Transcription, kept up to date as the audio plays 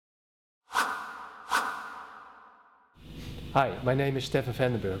Hi, my name is Stephan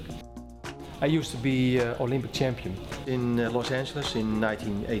van Berg. I used to be Olympic champion in Los Angeles in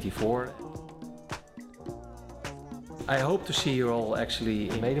 1984. I hope to see you all actually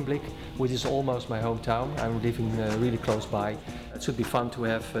in Medemblik, which is almost my hometown. I'm living really close by. It should be fun to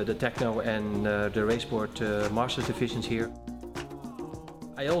have the techno and the raceboard masters divisions here.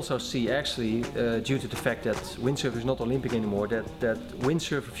 I also see actually, due to the fact that windsurf is not Olympic anymore, that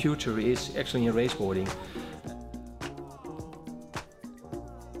windsurf future is actually in raceboarding.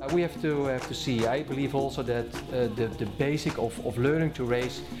 We have to see. I believe also that the basic of learning to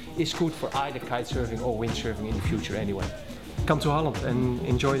race is good for either kitesurfing or windsurfing in the future anyway. Come to Holland and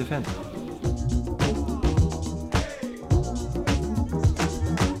enjoy the event.